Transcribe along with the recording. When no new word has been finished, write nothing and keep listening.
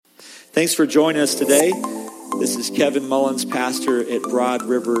Thanks for joining us today. This is Kevin Mullins, pastor at Broad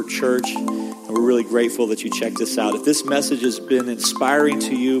River Church, and we're really grateful that you checked us out. If this message has been inspiring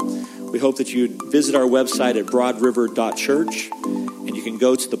to you, we hope that you'd visit our website at broadriver.church, and you can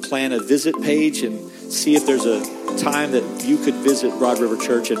go to the Plan a Visit page and see if there's a time that you could visit Broad River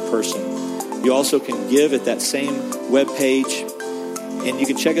Church in person. You also can give at that same web page, and you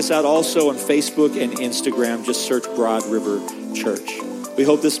can check us out also on Facebook and Instagram. Just search Broad River Church. We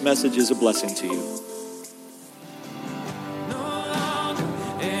hope this message is a blessing to you.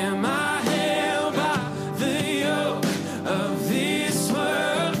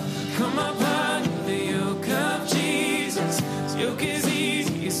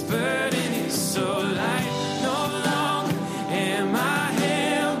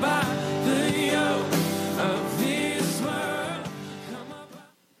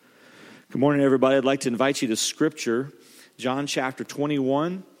 Good morning, everybody. I'd like to invite you to Scripture. John chapter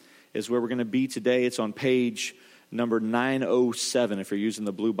 21 is where we're going to be today. It's on page number 907 if you're using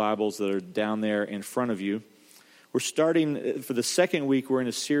the blue Bibles that are down there in front of you. We're starting, for the second week, we're in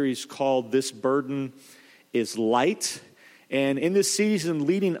a series called This Burden is Light. And in this season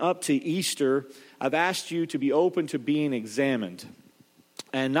leading up to Easter, I've asked you to be open to being examined.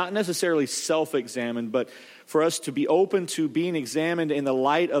 And not necessarily self-examined, but for us to be open to being examined in the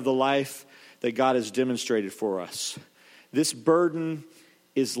light of the life that God has demonstrated for us. This burden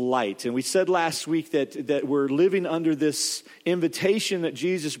is light. And we said last week that we're living under this invitation that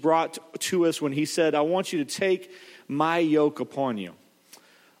Jesus brought to us when he said, I want you to take my yoke upon you.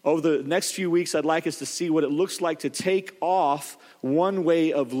 Over the next few weeks, I'd like us to see what it looks like to take off one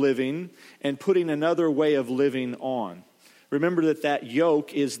way of living and putting another way of living on. Remember that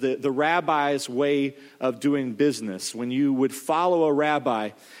yoke is the rabbi's way of doing business. When you would follow a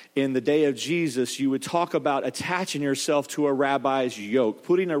rabbi in the day of Jesus, you would talk about attaching yourself to a rabbi's yoke,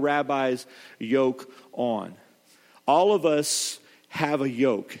 putting a rabbi's yoke on. All of us have a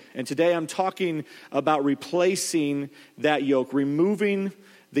yoke. And today I'm talking about replacing that yoke, removing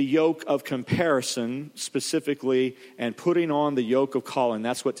the yoke of comparison specifically, and putting on the yoke of calling.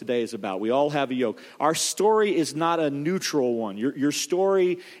 That's what today is about. We all have a yoke. Our story is not a neutral one. Your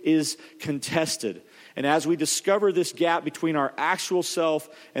story is contested. And as we discover this gap between our actual self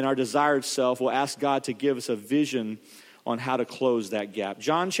and our desired self, we'll ask God to give us a vision on how to close that gap.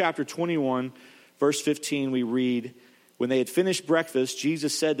 John chapter 21, verse 15, we read, when they had finished breakfast,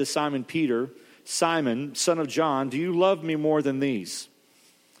 Jesus said to Simon Peter, Simon, son of John, do you love me more than these?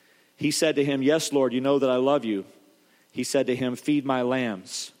 He said to him, yes, Lord, you know that I love you. He said to him, feed my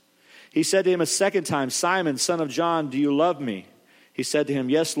lambs. He said to him a second time, Simon, son of John, do you love me? He said to him,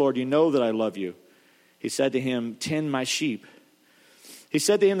 yes, Lord, you know that I love you. He said to him, tend my sheep. He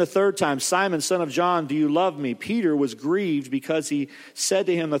said to him the third time, Simon, son of John, do you love me? Peter was grieved because he said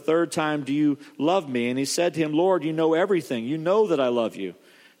to him the third time, do you love me? And he said to him, Lord, you know everything. You know that I love you.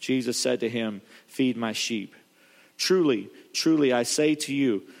 Jesus said to him, feed my sheep. Truly, truly, I say to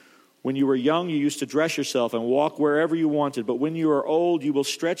you, when you were young, you used to dress yourself and walk wherever you wanted. But when you are old, you will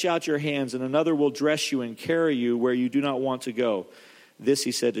stretch out your hands, and another will dress you and carry you where you do not want to go. This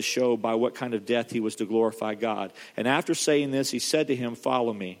he said to show by what kind of death he was to glorify God. And after saying this, he said to him,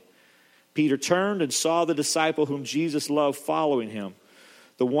 follow me. Peter turned and saw the disciple whom Jesus loved following him,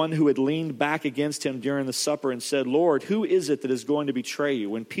 the one who had leaned back against him during the supper and said, Lord, who is it that is going to betray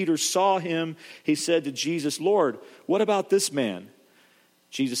you? When Peter saw him, he said to Jesus, Lord, what about this man?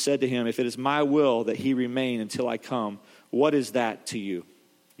 Jesus said to him, if it is my will that he remain until I come, what is that to you?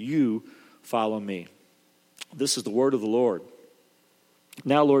 You follow me. This is the word of the Lord.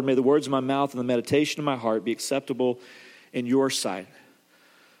 Now, Lord, may the words of my mouth and the meditation of my heart be acceptable in your sight.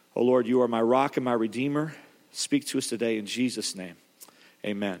 Oh, Lord, you are my rock and my redeemer. Speak to us today in Jesus' name.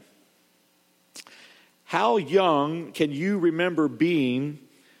 Amen. How young can you remember being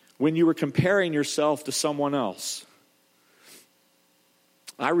when you were comparing yourself to someone else?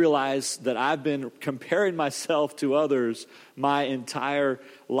 I realize that I've been comparing myself to others my entire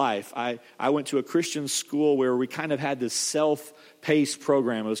life. I went to a Christian school where we kind of had this self-paced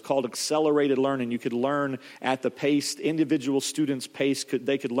program. It was called accelerated learning. You could learn at the pace, individual students' pace,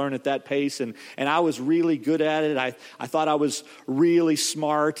 they could learn at that pace. And I was really good at it. I thought I was really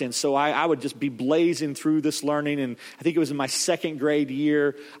smart. And so I would just be blazing through this learning. And I think it was in my second grade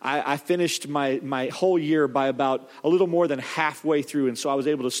year. I finished my whole year by about a little more than halfway through. And so I was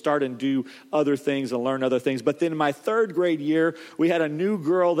able to start and do other things and learn other things. But then in my third grade year, we had a new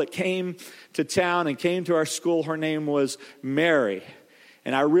girl that came to town and came to our school. Her name was Mary.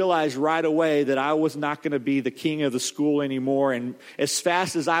 And I realized right away that I was not going to be the king of the school anymore. And as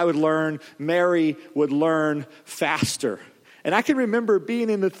fast as I would learn, Mary would learn faster. And I can remember being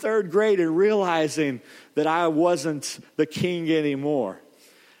in the third grade and realizing that I wasn't the king anymore.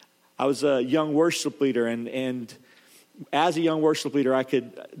 I was a young worship leader, and as a young worship leader, I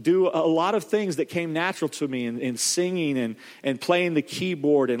could do a lot of things that came natural to me in singing and playing the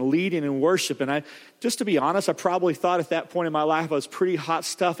keyboard and leading in worship. And just to be honest, I probably thought at that point in my life I was pretty hot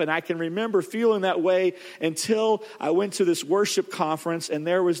stuff. And I can remember feeling that way until I went to this worship conference, and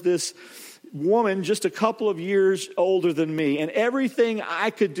there was this woman just a couple of years older than me, and everything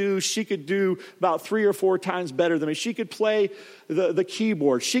I could do, she could do about 3 or 4 times better than me. She could play the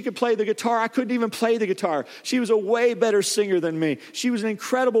keyboard. She could play the guitar. I couldn't even play the guitar. She was a way better singer than me. She was an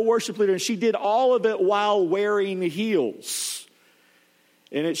incredible worship leader, and she did all of it while wearing heels.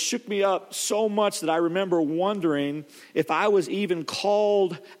 And it shook me up so much that I remember wondering if I was even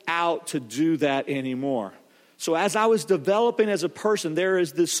called out to do that anymore. So as I was developing as a person, there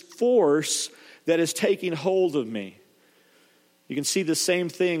is this force that is taking hold of me. You can see the same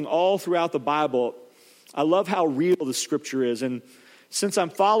thing all throughout the Bible. I love how real the scripture is. And since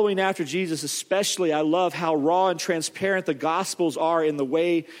I'm following after Jesus especially, I love how raw and transparent the Gospels are in the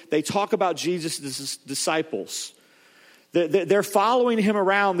way they talk about Jesus' disciples. They're following him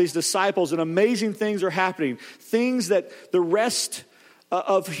around, these disciples, and amazing things are happening. Things that the rest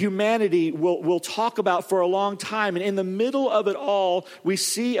of humanity will talk about for a long time. And in the middle of it all, we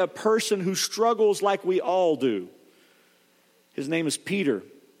see a person who struggles like we all do. His name is Peter.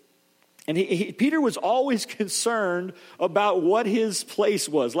 And Peter was always concerned about what his place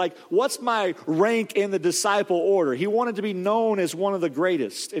was. Like, what's my rank in the disciple order? He wanted to be known as one of the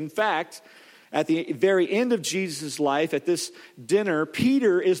greatest. In fact, at the very end of Jesus' life, at this dinner,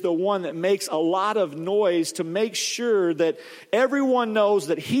 Peter is the one that makes a lot of noise to make sure that everyone knows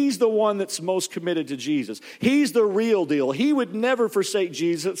that he's the one that's most committed to Jesus. He's the real deal. He would never forsake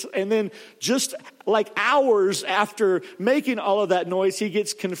Jesus. And then just like hours after making all of that noise, he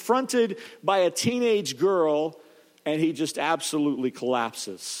gets confronted by a teenage girl, and he just absolutely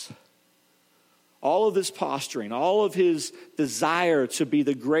collapses. All of this posturing, all of his desire to be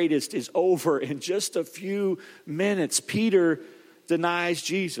the greatest is over in just a few minutes. Peter denies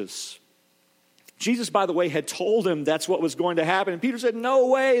Jesus. Jesus, by the way, had told him that's what was going to happen. And Peter said, no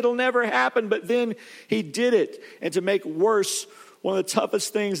way, it'll never happen. But then he did it. And to make worse, one of the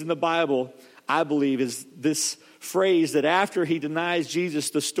toughest things in the Bible, I believe, is this phrase that after he denies Jesus,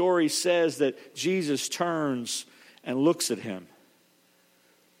 the story says that Jesus turns and looks at him.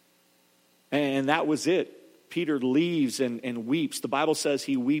 And that was it. Peter leaves and weeps. The Bible says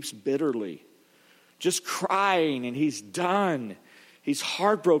he weeps bitterly. Just crying, and he's done. He's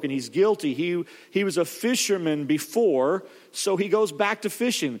heartbroken. He's guilty. He was a fisherman before, so he goes back to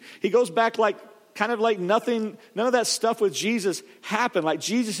fishing. He goes back kind of like nothing, none of that stuff with Jesus happened. Like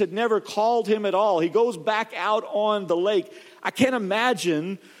Jesus had never called him at all. He goes back out on the lake. I can't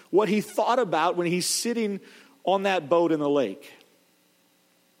imagine what he thought about when he's sitting on that boat in the lake.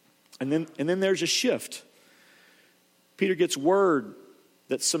 And then there's a shift. Peter gets word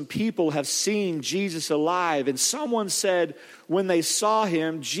that some people have seen Jesus alive. And someone said when they saw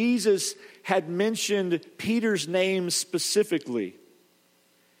him, Jesus had mentioned Peter's name specifically.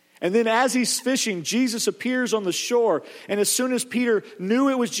 And then as he's fishing, Jesus appears on the shore. And as soon as Peter knew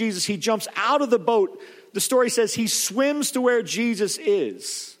it was Jesus, he jumps out of the boat. The story says he swims to where Jesus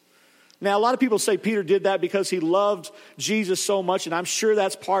is. Now, a lot of people say Peter did that because he loved Jesus so much, and I'm sure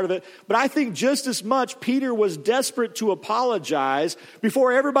that's part of it. But I think just as much, Peter was desperate to apologize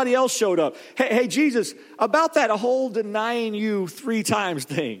before everybody else showed up. Hey, Jesus, about that whole denying you 3 times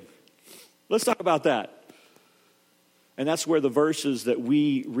thing. Let's talk about that. And that's where the verses that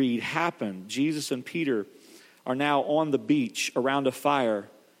we read happen. Jesus and Peter are now on the beach around a fire,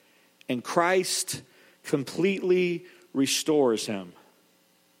 and Christ completely restores him.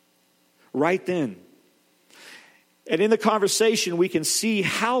 Right then. And in the conversation, we can see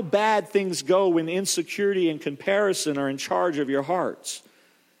how bad things go when insecurity and comparison are in charge of your hearts.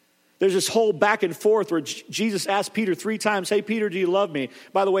 There's this whole back and forth where Jesus asked Peter 3 times, hey, Peter, do you love me?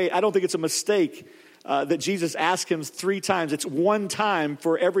 By the way, I don't think it's a mistake that Jesus asked him 3 times. It's 1 time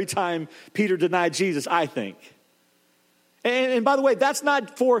for every time Peter denied Jesus, I think. And by the way, that's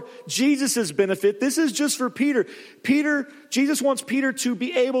not for Jesus' benefit. This is just for Peter. Jesus wants Peter to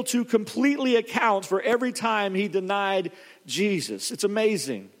be able to completely account for every time he denied Jesus. It's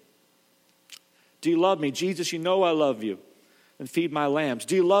amazing. Do you love me? Jesus, you know I love you. And feed my lambs.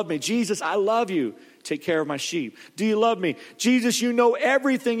 Do you love me? Jesus, I love you. Take care of my sheep. Do you love me? Jesus, you know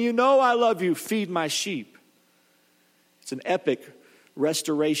everything. You know I love you. Feed my sheep. It's an epic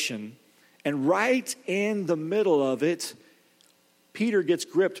restoration. And right in the middle of it, Peter gets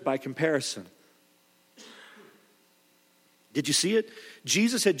gripped by comparison. Did you see it?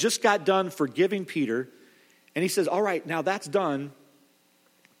 Jesus had just got done forgiving Peter, and he says, all right, now that's done.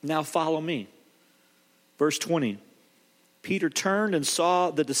 Now follow me. Verse 20, Peter turned and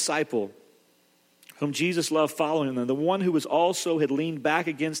saw the disciple whom Jesus loved following him, the one who had leaned back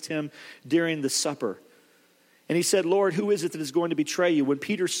against him during the supper. And he said, Lord, who is it that is going to betray you? When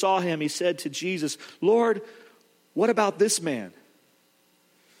Peter saw him, he said to Jesus, Lord, what about this man?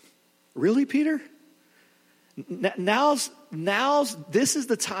 Really, Peter? Now's this is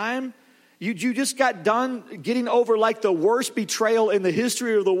the time? You just got done getting over like the worst betrayal in the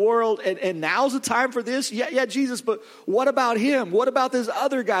history of the world, and now's the time for this? Yeah, Jesus, but what about him? What about this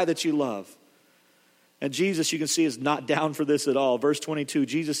other guy that you love? And Jesus, you can see, is not down for this at all. Verse 22,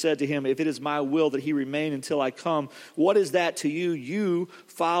 Jesus said to him, if it is my will that he remain until I come, what is that to you? You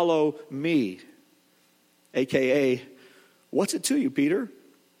follow me. AKA, what's it to you, Peter?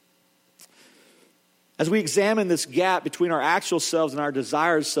 As we examine this gap between our actual selves and our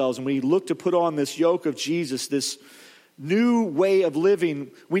desired selves, and we look to put on this yoke of Jesus, this new way of living,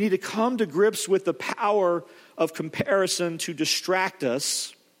 we need to come to grips with the power of comparison to distract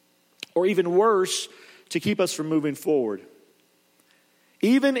us, or even worse, to keep us from moving forward.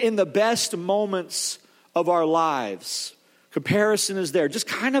 Even in the best moments of our lives, comparison is there, just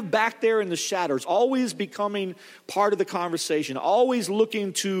kind of back there in the shadows, always becoming part of the conversation, always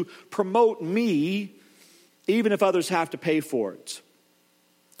looking to promote me, even if others have to pay for it.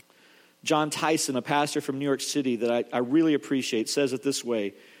 John Tyson, a pastor from New York City that I really appreciate, says it this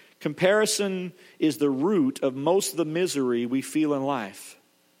way: comparison is the root of most of the misery we feel in life.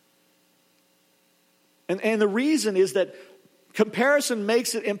 And the reason is that comparison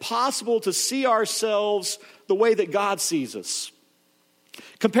makes it impossible to see ourselves the way that God sees us.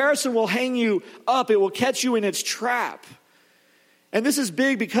 Comparison will hang you up. It will catch you in its trap. And this is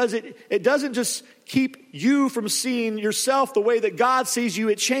big because it doesn't just keep you from seeing yourself the way that God sees you.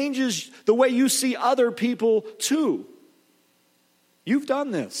 It changes the way you see other people too. You've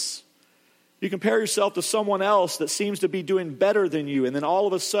done this. You compare yourself to someone else that seems to be doing better than you, and then all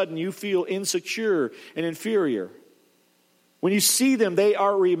of a sudden you feel insecure and inferior. When you see them, they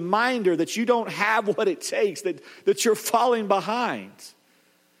are a reminder that you don't have what it takes, that you're falling behind.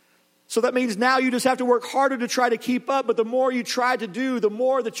 So that means now you just have to work harder to try to keep up, but the more you try to do, the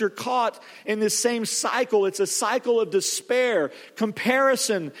more that you're caught in this same cycle. It's a cycle of despair.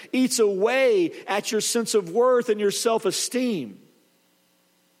 Comparison eats away at your sense of worth and your self-esteem.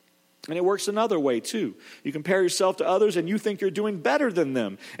 And it works another way too. You compare yourself to others and you think you're doing better than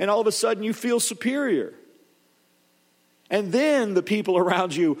them. And all of a sudden you feel superior. And then the people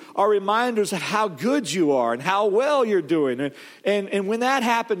around you are reminders of how good you are and how well you're doing. And when that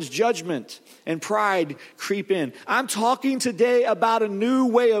happens, judgment and pride creep in. I'm talking today about a new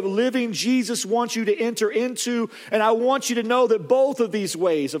way of living Jesus wants you to enter into. And I want you to know that both of these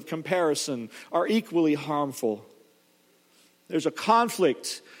ways of comparison are equally harmful. There's a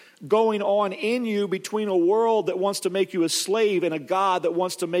conflict going on in you between a world that wants to make you a slave and a God that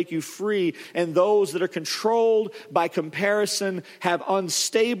wants to make you free. And those that are controlled by comparison have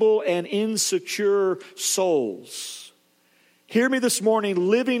unstable and insecure souls. Hear me this morning.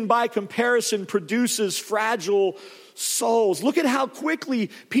 Living by comparison produces fragile souls. Look at how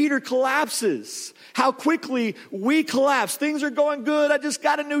quickly Peter collapses. How quickly we collapse. Things are going good. I just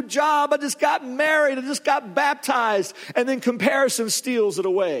got a new job. I just got married. I just got baptized. And then comparison steals it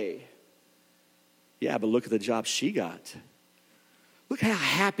away. Yeah, but look at the job she got. Look how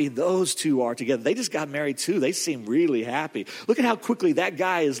happy those two are together. They just got married too. They seem really happy. Look at how quickly that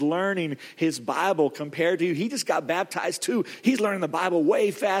guy is learning his Bible compared to you. He just got baptized too. He's learning the Bible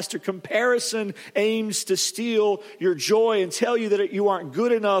way faster. Comparison aims to steal your joy and tell you that you aren't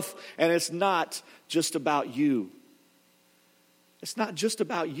good enough, and it's not just about you. It's not just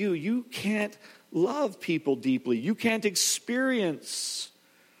about you. You can't love people deeply. You can't experience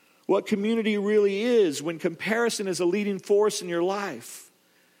what community really is when comparison is a leading force in your life.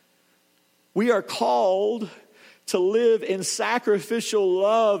 We are called to live in sacrificial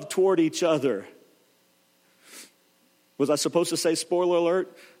love toward each other. Was I supposed to say spoiler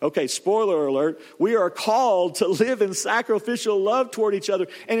alert? Okay, spoiler alert. We are called to live in sacrificial love toward each other.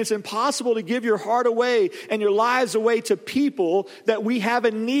 And it's impossible to give your heart away and your lives away to people that we have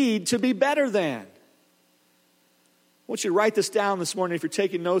a need to be better than. I want you to write this down this morning if you're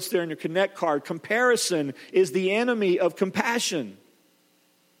taking notes there in your Connect card. Comparison is the enemy of compassion.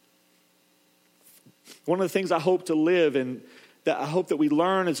 One of the things I hope to live and that I hope that we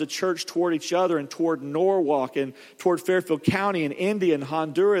learn as a church toward each other and toward Norwalk and toward Fairfield County and India and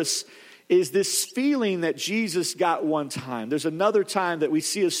Honduras is this feeling that Jesus got one time. There's another time that we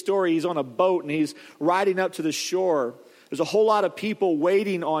see a story. He's on a boat and he's riding up to the shore There's a whole lot of people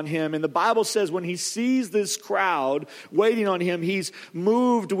waiting on him. And the Bible says when he sees this crowd waiting on him, he's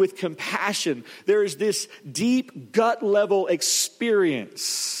moved with compassion. There is this deep gut level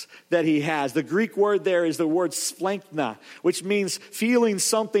experience that he has. The Greek word there is the word sphlenkna, which means feeling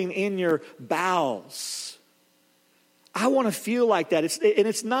something in your bowels. I want to feel like that.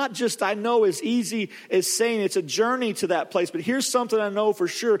 It's not just, I know, as easy as saying it's a journey to that place. But here's something I know for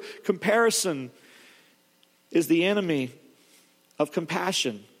sure. Comparison is the enemy of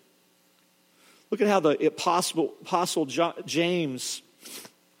compassion. Look at how the apostle James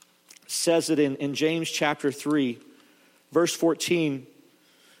says it in James chapter 3, verse 14.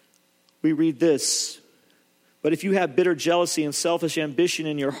 We read this: "But if you have bitter jealousy and selfish ambition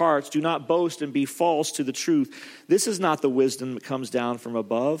in your hearts, do not boast and be false to the truth. This is not the wisdom that comes down from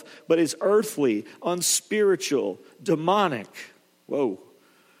above, but is earthly, unspiritual, demonic." Whoa.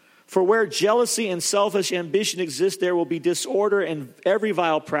 "For where jealousy and selfish ambition exist, there will be disorder and every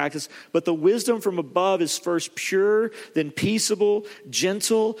vile practice. But the wisdom from above is first pure, then peaceable,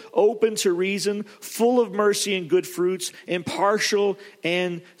 gentle, open to reason, full of mercy and good fruits, impartial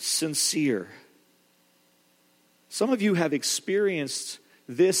and sincere." Some of you have experienced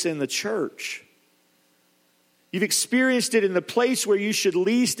this in the church. You've experienced it in the place where you should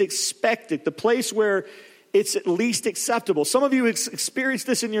least expect it, the place where it's at least acceptable. Some of you experienced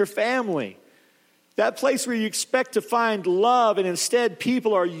this in your family. That place where you expect to find love, and instead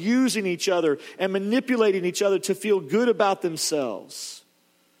people are using each other and manipulating each other to feel good about themselves.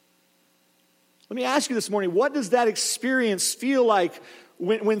 Let me ask you this morning, what does that experience feel like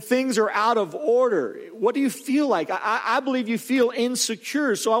when things are out of order? What do you feel like? I believe you feel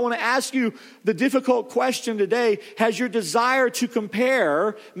insecure. So I want to ask you the difficult question today: has your desire to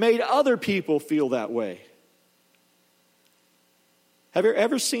compare made other people feel that way? Have you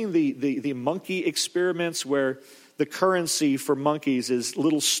ever seen the monkey experiments where the currency for monkeys is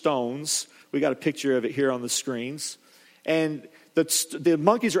little stones? We got a picture of it here on the screens. And the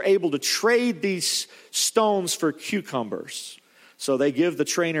monkeys are able to trade these stones for cucumbers. So they give the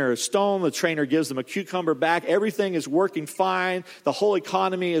trainer a stone, the trainer gives them a cucumber back. Everything is working fine. The whole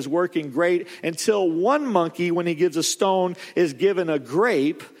economy is working great until one monkey, when he gives a stone, is given a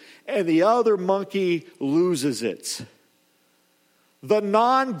grape, and the other monkey loses it. The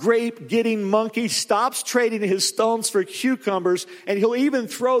non-grape getting monkey stops trading his stones for cucumbers, and he'll even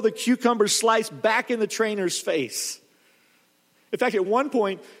throw the cucumber slice back in the trainer's face. In fact, at one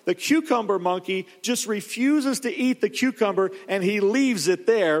point, the cucumber monkey just refuses to eat the cucumber, and he leaves it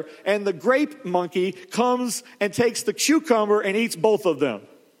there. And the grape monkey comes and takes the cucumber and eats both of them.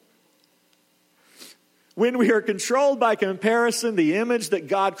 When we are controlled by comparison, the image that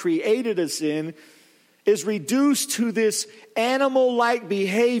God created us in is reduced to this animal-like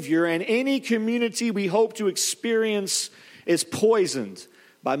behavior, and any community we hope to experience is poisoned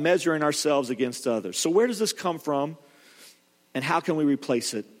by measuring ourselves against others. So where does this come from? And how can we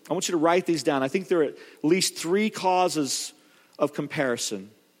replace it? I want you to write these down. I think there are at least 3 causes of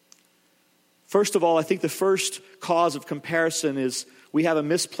comparison. First of all, I think the first cause of comparison is we have a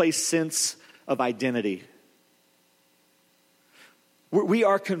misplaced sense of identity. We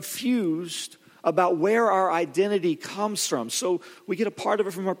are confused about where our identity comes from. So we get a part of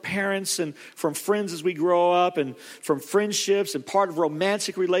it from our parents and from friends as we grow up, and from friendships and part of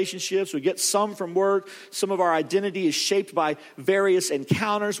romantic relationships. We get some from work. Some of our identity is shaped by various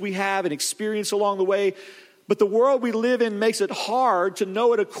encounters we have and experience along the way. But the world we live in makes it hard to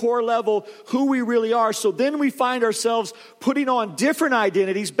know at a core level who we really are. So then we find ourselves putting on different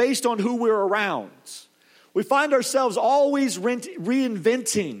identities based on who we're around. We find ourselves always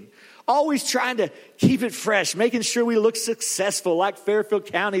reinventing, always trying to keep it fresh, making sure we look successful, like Fairfield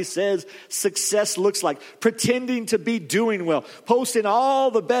County says success looks like. Pretending to be doing well, posting all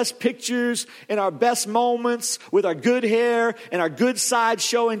the best pictures and our best moments with our good hair and our good side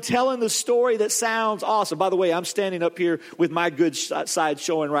showing, telling the story that sounds awesome. By the way, I'm standing up here with my good side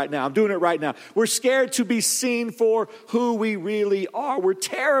showing right now. I'm doing it right now. We're scared to be seen for who we really are. We're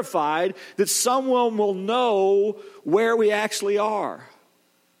terrified that someone will know where we actually are,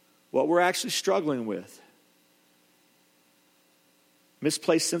 what we're actually struggling with.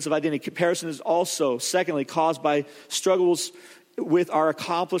 Misplaced sense of identity. Comparison is also, secondly, caused by struggles with our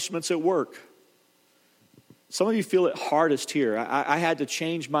accomplishments at work. Some of you feel it hardest here. I had to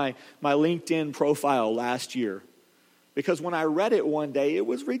change my LinkedIn profile last year because when I read it one day, it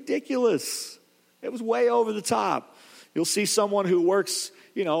was ridiculous. It was way over the top. You'll see someone who works,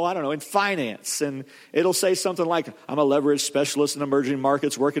 in finance, and it'll say something like, I'm a leverage specialist in emerging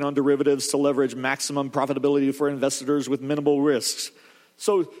markets working on derivatives to leverage maximum profitability for investors with minimal risks.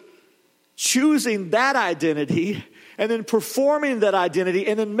 So choosing that identity and then performing that identity,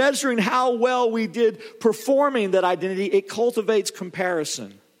 and then measuring how well we did performing that identity, it cultivates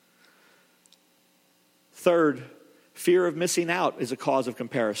comparison. Third, fear of missing out is a cause of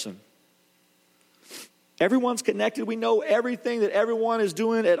comparison. Everyone's connected. We know everything that everyone is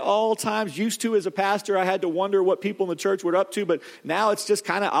doing at all times. Used to, as a pastor, I had to wonder what people in the church were up to, but now it's just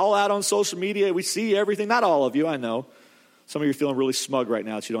kind of all out on social media. We see everything. Not all of you, I know. Some of you are feeling really smug right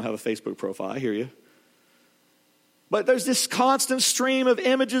now that you don't have a Facebook profile. I hear you. But there's this constant stream of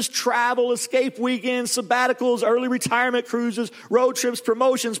images, travel, escape weekends, sabbaticals, early retirement cruises, road trips,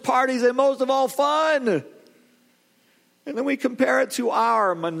 promotions, parties, and most of all, fun. And then we compare it to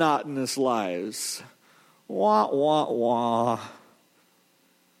our monotonous lives. Wah, wah, wah.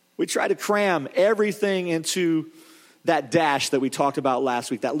 We try to cram everything into that dash that we talked about last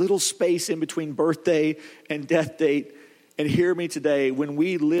week, that little space in between birthday and death date. And hear me today, when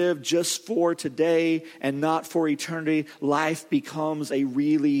we live just for today and not for eternity, life becomes a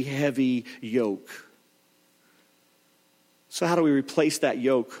really heavy yoke. So how do we replace that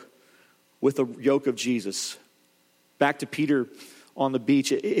yoke with the yoke of Jesus? Back to Peter on the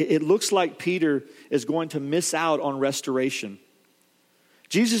beach. It looks like Peter is going to miss out on restoration.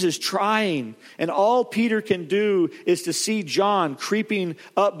 Jesus is trying, and all Peter can do is to see John creeping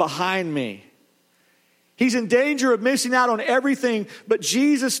up behind me. He's in danger of missing out on everything, but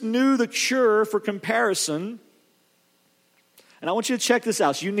Jesus knew the cure for comparison. And I want you to check this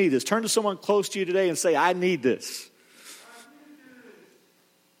out. So you need this. Turn to someone close to you today and say, I need this.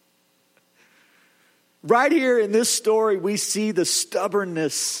 Right here in this story, we see the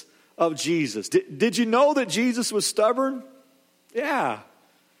stubbornness of Jesus. Did you know that Jesus was stubborn? Yeah.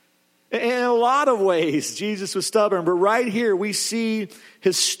 In a lot of ways, Jesus was stubborn. But right here, we see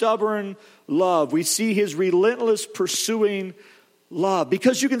his stubborn love. We see his relentless pursuing love.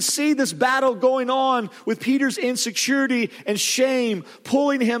 Because you can see this battle going on with Peter's insecurity and shame,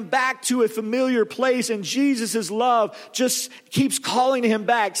 pulling him back to a familiar place. And Jesus' love just keeps calling him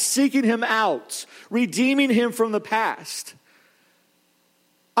back, seeking him out, redeeming him from the past.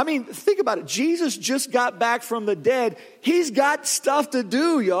 I mean, think about it. Jesus just got back from the dead. He's got stuff to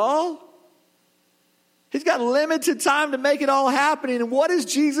do, y'all. He's got limited time to make it all happen. And what is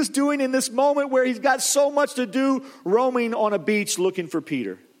Jesus doing in this moment where he's got so much to do, roaming on a beach looking for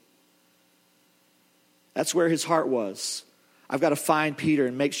Peter? That's where his heart was. I've got to find Peter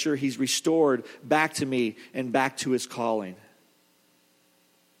and make sure he's restored back to me and back to his calling.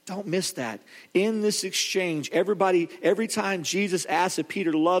 Don't miss that. In this exchange, every time Jesus asks if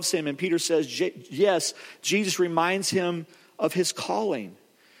Peter loves him and Peter says yes, Jesus reminds him of his calling.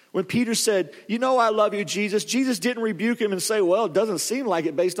 When Peter said, you know I love you, Jesus didn't rebuke him and say, well, it doesn't seem like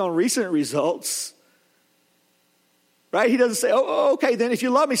it based on recent results. Right? He doesn't say, oh, okay, then if you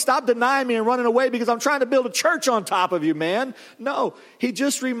love me, stop denying me and running away because I'm trying to build a church on top of you, man. No, he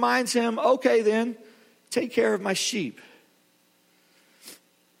just reminds him, okay, then take care of my sheep.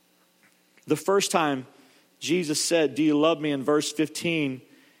 The first time Jesus said, do you love me, in verse 15,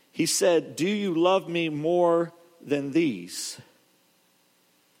 he said, do you love me more than these?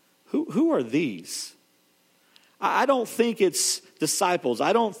 Who are these? I don't think it's disciples.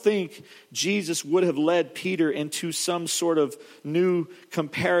 I don't think Jesus would have led Peter into some sort of new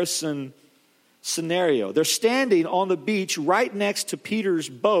comparison scenario. They're standing on the beach right next to Peter's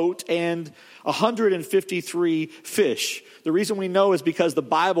boat and 153 fish. The reason we know is because the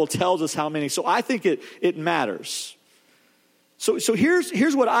Bible tells us how many. So I think it matters. So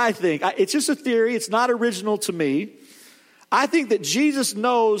here's what I think. It's just a theory. It's not original to me. I think that Jesus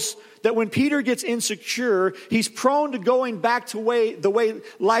knows that when Peter gets insecure, he's prone to going back to the way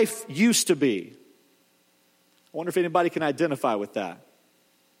life used to be. I wonder if anybody can identify with that.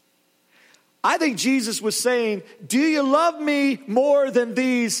 I think Jesus was saying, do you love me more than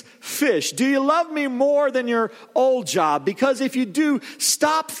these fish? Do you love me more than your old job? Because if you do,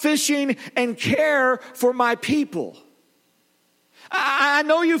 stop fishing and care for my people. I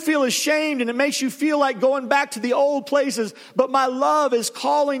know you feel ashamed and it makes you feel like going back to the old places, but my love is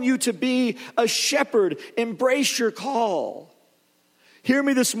calling you to be a shepherd. Embrace your call. Hear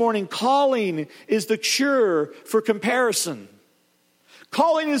me this morning. Calling is the cure for comparison.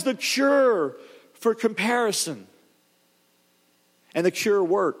 Calling is the cure for comparison. And the cure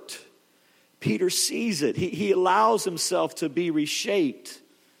worked. Peter sees it. He allows himself to be reshaped.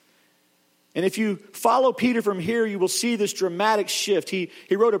 And if you follow Peter from here, you will see this dramatic shift. He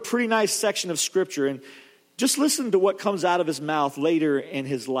wrote a pretty nice section of scripture. And just listen to what comes out of his mouth later in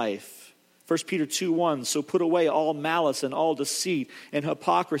his life. 1 Peter 2:1, so put away all malice and all deceit and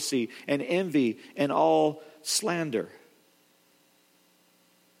hypocrisy and envy and all slander.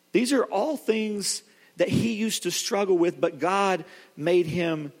 These are all things that he used to struggle with, but God made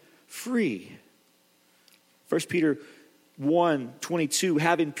him free. 1 Peter 1:22,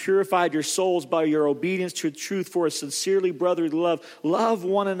 having purified your souls by your obedience to the truth for a sincerely brotherly love, love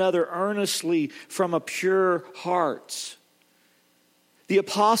one another earnestly from a pure heart. The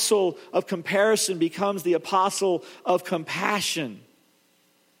apostle of comparison becomes the apostle of compassion.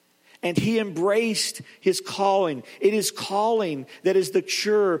 And he embraced his calling. It is calling that is the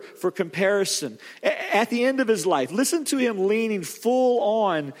cure for comparison. At the end of his life, listen to him leaning full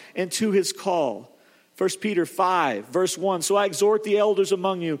on into his call. 1 Peter 5, verse 1, so I exhort the elders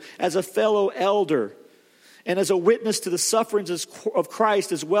among you as a fellow elder and as a witness to the sufferings of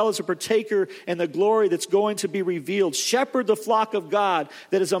Christ, as well as a partaker in the glory that's going to be revealed. Shepherd the flock of God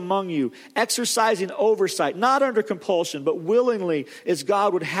that is among you, exercising oversight, not under compulsion, but willingly as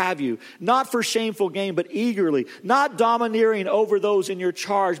God would have you, not for shameful gain, but eagerly, not domineering over those in your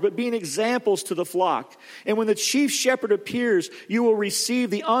charge, but being examples to the flock. And when the chief shepherd appears, you will receive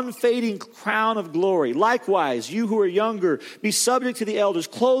the unfading crown of glory. Likewise, you who are younger, be subject to the elders.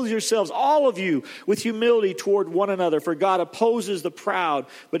 Clothe yourselves, all of you, with humility toward one another, for God opposes the proud,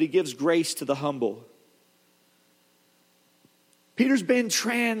 but he gives grace to the humble. Peter's been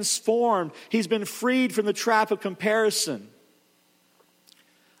transformed. He's been freed from the trap of comparison.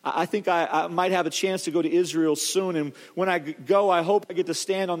 I think I might have a chance to go to Israel soon, and when I go, I hope I get to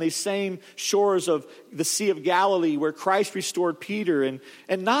stand on these same shores of the Sea of Galilee where Christ restored Peter, and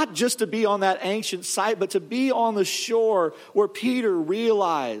not just to be on that ancient site, but to be on the shore where Peter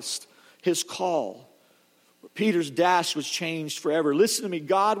realized his call. Peter's dash was changed forever. Listen to me,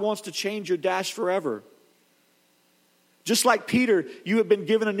 God wants to change your dash forever. Just like Peter, you have been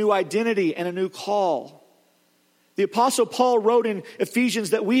given a new identity and a new call. The Apostle Paul wrote in Ephesians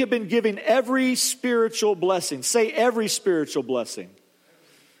that we have been given every spiritual blessing. Say every spiritual blessing.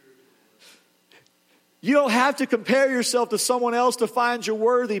 You don't have to compare yourself to someone else to find you're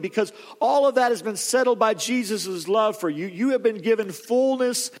worthy, because all of that has been settled by Jesus' love for you. You have been given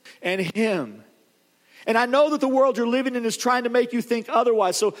fullness in him. And I know that the world you're living in is trying to make you think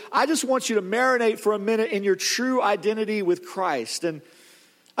otherwise. So I just want you to marinate for a minute in your true identity with Christ. And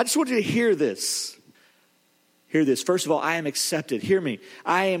I just want you to hear this. Hear this. First of all, I am accepted. Hear me.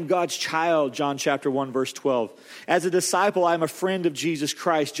 I am God's child, John chapter 1, verse 12. As a disciple, I am a friend of Jesus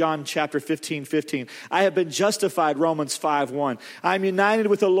Christ, John chapter 15:15. I have been justified, Romans 5:1. I am united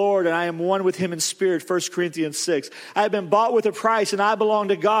with the Lord, and I am one with him in spirit, 1 Corinthians 6. I have been bought with a price, and I belong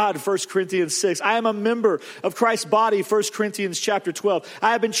to God, 1 Corinthians 6. I am a member of Christ's body, 1 Corinthians chapter 12.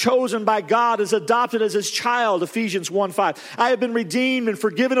 I have been chosen by God as adopted as his child, Ephesians 1:5. I have been redeemed and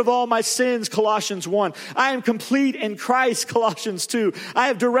forgiven of all my sins, Colossians 1. I am complete in Christ, Colossians 2. I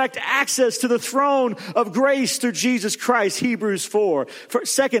have direct access to the throne of grace through Jesus Christ, Hebrews 4.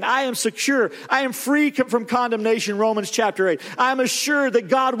 Second, I am secure. I am free from condemnation, Romans chapter 8. I am assured that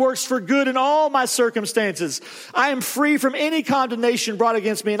God works for good in all my circumstances. I am free from any condemnation brought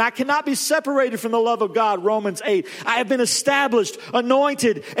against me, and I cannot be separated from the love of God, Romans 8. I have been established,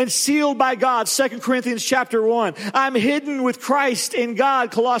 anointed, and sealed by God, 2 Corinthians chapter 1. I am hidden with Christ in God,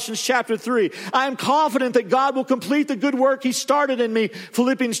 Colossians chapter 3. I am confident that God will complete the good work he started in me,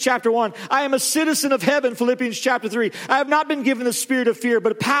 Philippians chapter 1. I am a citizen of heaven, Philippians chapter 3. I have not been given the spirit of fear,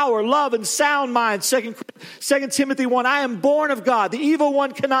 but power, love, and sound mind, 2 Timothy 1. I am born of God. The evil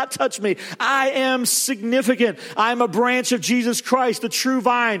one cannot touch me. I am significant. I am a branch of Jesus Christ, the true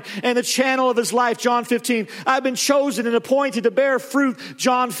vine, and the channel of his life, John 15. I've been chosen and appointed to bear fruit,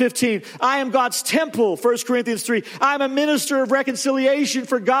 John 15. I am God's temple, 1 Corinthians 3. I am a minister of reconciliation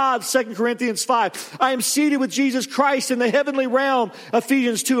for God, 2 Corinthians 5. I am seated with Jesus Christ in the heavenly realm,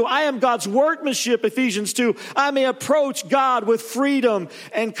 Ephesians 2. I am God's workmanship, Ephesians 2. I may approach God with freedom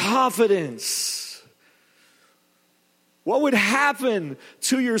and confidence. What would happen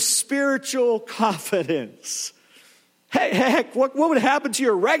to your spiritual confidence? Heck, what would happen to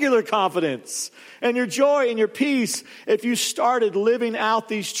your regular confidence and your joy and your peace if you started living out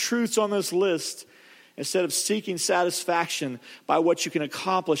these truths on this list instead of seeking satisfaction by what you can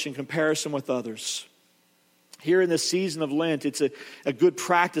accomplish in comparison with others? Here in this season of Lent, it's a good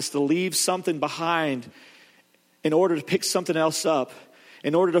practice to leave something behind in order to pick something else up,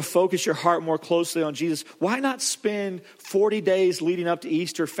 in order to focus your heart more closely on Jesus. Why not spend 40 days leading up to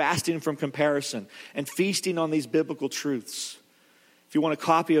Easter fasting from comparison and feasting on these biblical truths? If you want a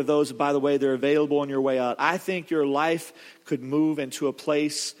copy of those, by the way, they're available on your way out. I think your life could move into a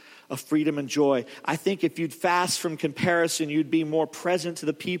place of freedom and joy. I think if you'd fast from comparison, you'd be more present to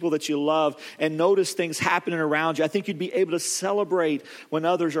the people that you love and notice things happening around you. I think you'd be able to celebrate when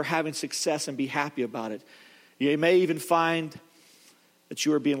others are having success and be happy about it. You may even find that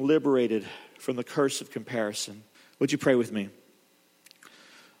you are being liberated from the curse of comparison. Would you pray with me?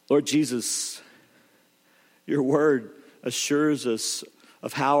 Lord Jesus, your word assures us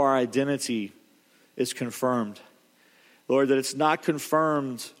of how our identity is confirmed. Lord, that it's not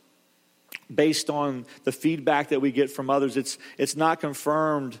confirmed based on the feedback that we get from others. It's not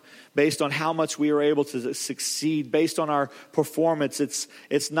confirmed based on how much we are able to succeed, based on our performance.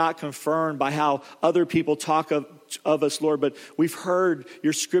 It's not confirmed by how other people talk of us, Lord. But we've heard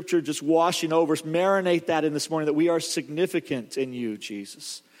your scripture just washing over us. Marinate that in this morning, that we are significant in you,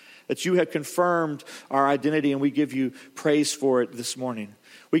 Jesus. That you have confirmed our identity, and we give you praise for it this morning.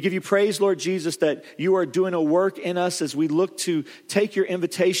 We give you praise, Lord Jesus, that you are doing a work in us as we look to take your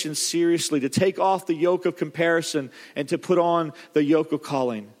invitation seriously, to take off the yoke of comparison and to put on the yoke of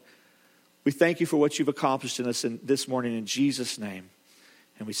calling. We thank you for what you've accomplished in us this morning in Jesus' name.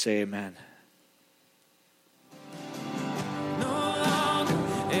 And we say amen.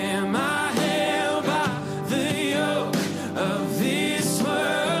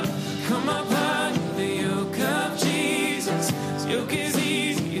 Yoke is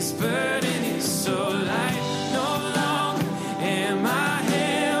easy, it's burden.